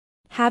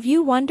Have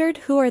you wondered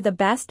who are the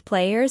best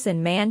players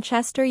in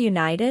Manchester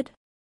United?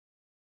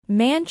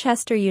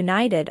 Manchester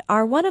United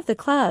are one of the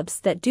clubs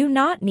that do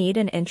not need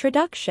an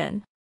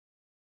introduction.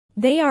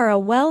 They are a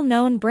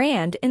well-known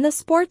brand in the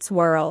sports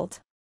world.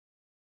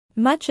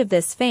 Much of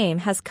this fame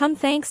has come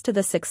thanks to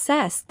the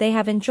success they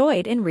have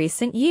enjoyed in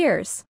recent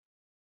years.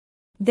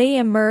 They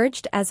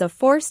emerged as a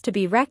force to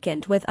be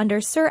reckoned with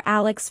under Sir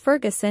Alex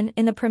Ferguson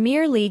in the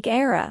Premier League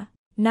era,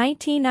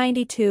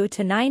 1992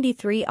 to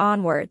 93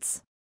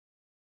 onwards.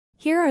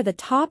 Here are the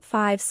top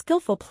 5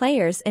 skillful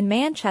players in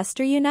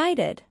Manchester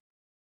United.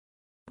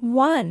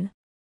 1.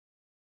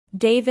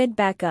 David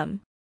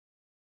Beckham.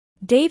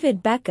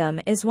 David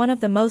Beckham is one of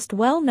the most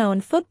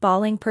well-known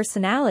footballing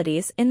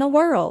personalities in the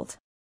world.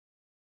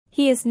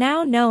 He is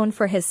now known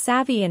for his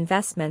savvy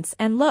investments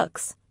and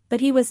looks,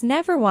 but he was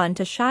never one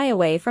to shy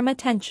away from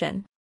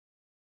attention.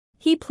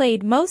 He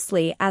played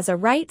mostly as a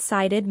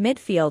right-sided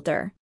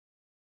midfielder.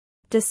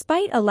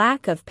 Despite a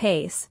lack of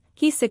pace,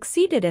 he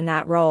succeeded in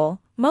that role,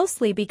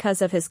 mostly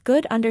because of his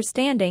good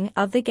understanding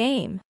of the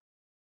game.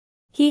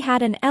 He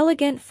had an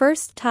elegant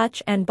first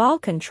touch and ball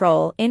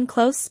control in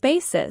close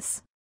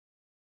spaces.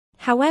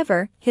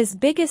 However, his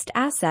biggest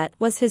asset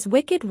was his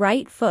wicked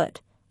right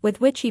foot, with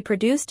which he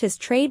produced his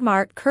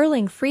trademark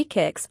curling free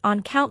kicks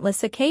on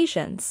countless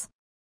occasions.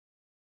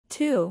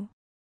 2.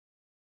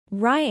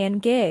 Ryan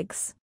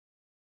Giggs.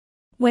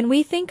 When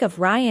we think of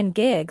Ryan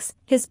Giggs,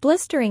 his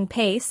blistering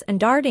pace and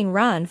darting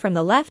run from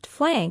the left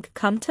flank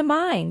come to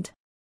mind.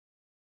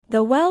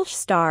 The Welsh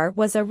star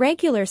was a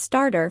regular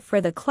starter for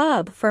the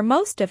club for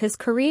most of his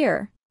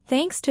career,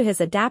 thanks to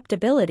his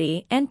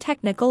adaptability and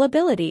technical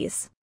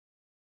abilities.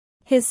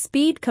 His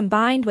speed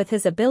combined with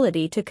his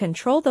ability to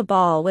control the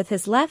ball with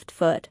his left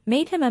foot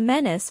made him a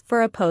menace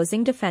for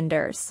opposing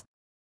defenders.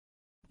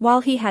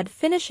 While he had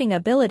finishing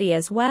ability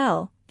as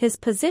well, his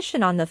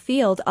position on the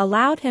field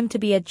allowed him to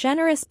be a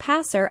generous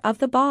passer of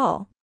the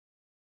ball.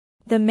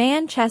 The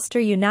Manchester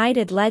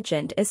United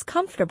legend is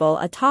comfortable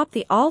atop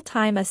the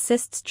all-time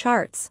assists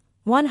charts,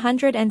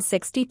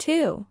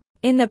 162,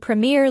 in the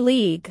Premier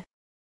League.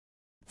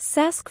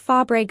 Cesc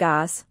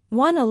Fabregas,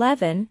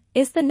 111,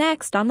 is the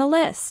next on the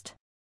list.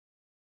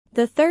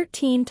 The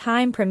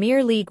 13-time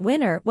Premier League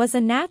winner was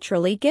a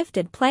naturally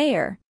gifted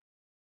player.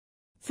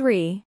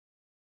 3.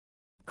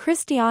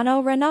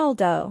 Cristiano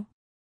Ronaldo.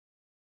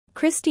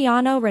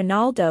 Cristiano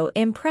Ronaldo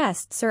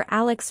impressed Sir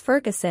Alex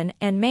Ferguson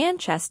and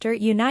Manchester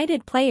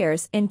United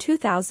players in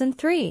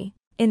 2003,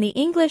 in the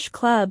English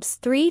club's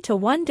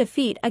 3-1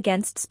 defeat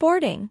against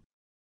Sporting.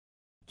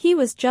 He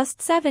was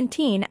just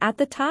 17 at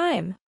the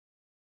time.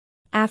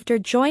 After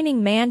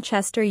joining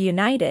Manchester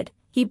United,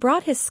 he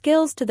brought his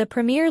skills to the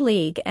Premier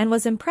League and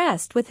was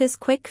impressed with his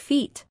quick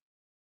feet.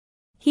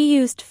 He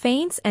used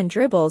feints and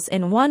dribbles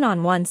in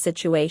one-on-one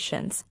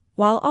situations,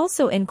 while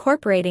also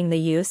incorporating the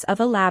use of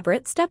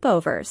elaborate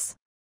stepovers.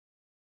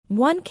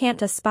 One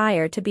can't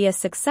aspire to be a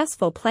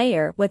successful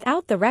player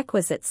without the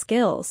requisite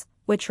skills,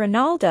 which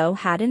Ronaldo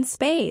had in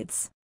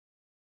spades.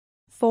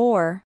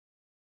 4.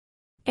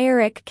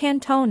 Eric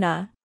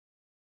Cantona.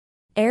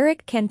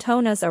 Eric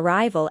Cantona's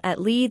arrival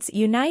at Leeds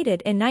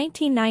United in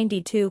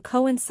 1992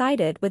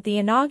 coincided with the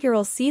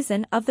inaugural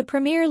season of the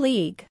Premier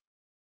League.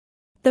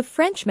 The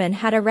Frenchman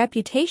had a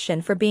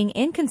reputation for being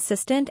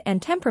inconsistent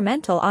and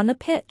temperamental on the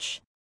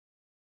pitch.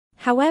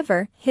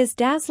 However, his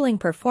dazzling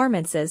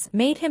performances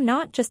made him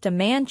not just a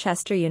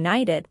Manchester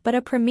United but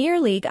a Premier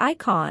League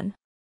icon.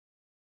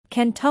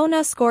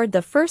 Cantona scored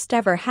the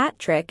first-ever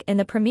hat-trick in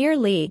the Premier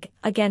League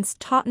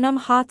against Tottenham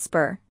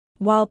Hotspur,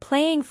 while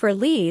playing for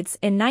Leeds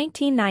in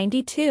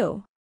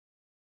 1992.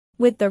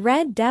 With the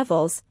Red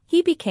Devils,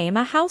 he became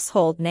a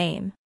household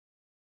name.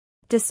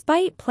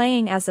 Despite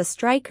playing as a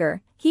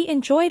striker, he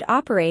enjoyed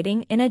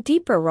operating in a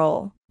deeper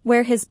role,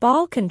 where his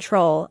ball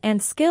control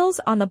and skills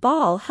on the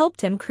ball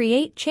helped him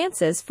create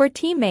chances for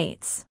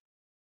teammates.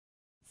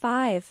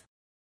 5.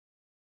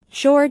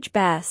 George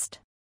Best.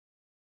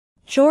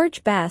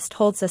 George Best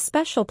holds a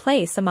special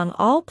place among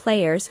all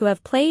players who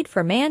have played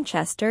for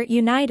Manchester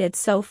United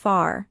so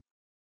far.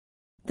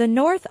 The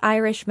North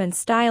Irishman's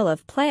style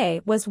of play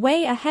was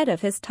way ahead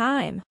of his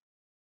time.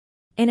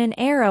 In an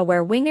era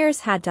where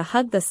wingers had to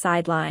hug the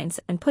sidelines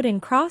and put in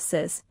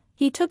crosses,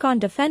 he took on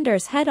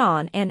defenders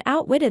head-on and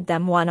outwitted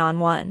them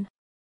one-on-one.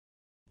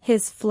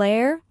 His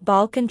flair,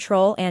 ball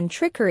control and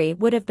trickery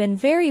would have been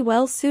very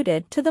well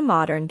suited to the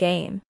modern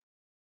game.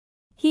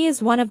 He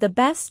is one of the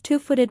best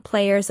two-footed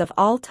players of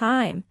all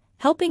time,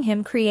 helping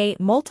him create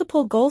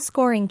multiple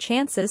goal-scoring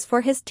chances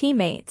for his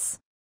teammates.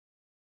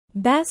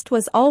 Best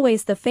was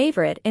always the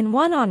favorite in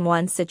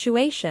one-on-one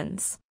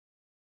situations.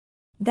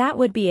 That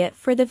would be it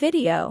for the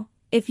video.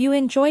 If you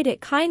enjoyed it,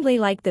 kindly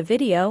like the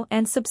video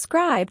and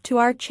subscribe to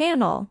our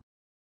channel.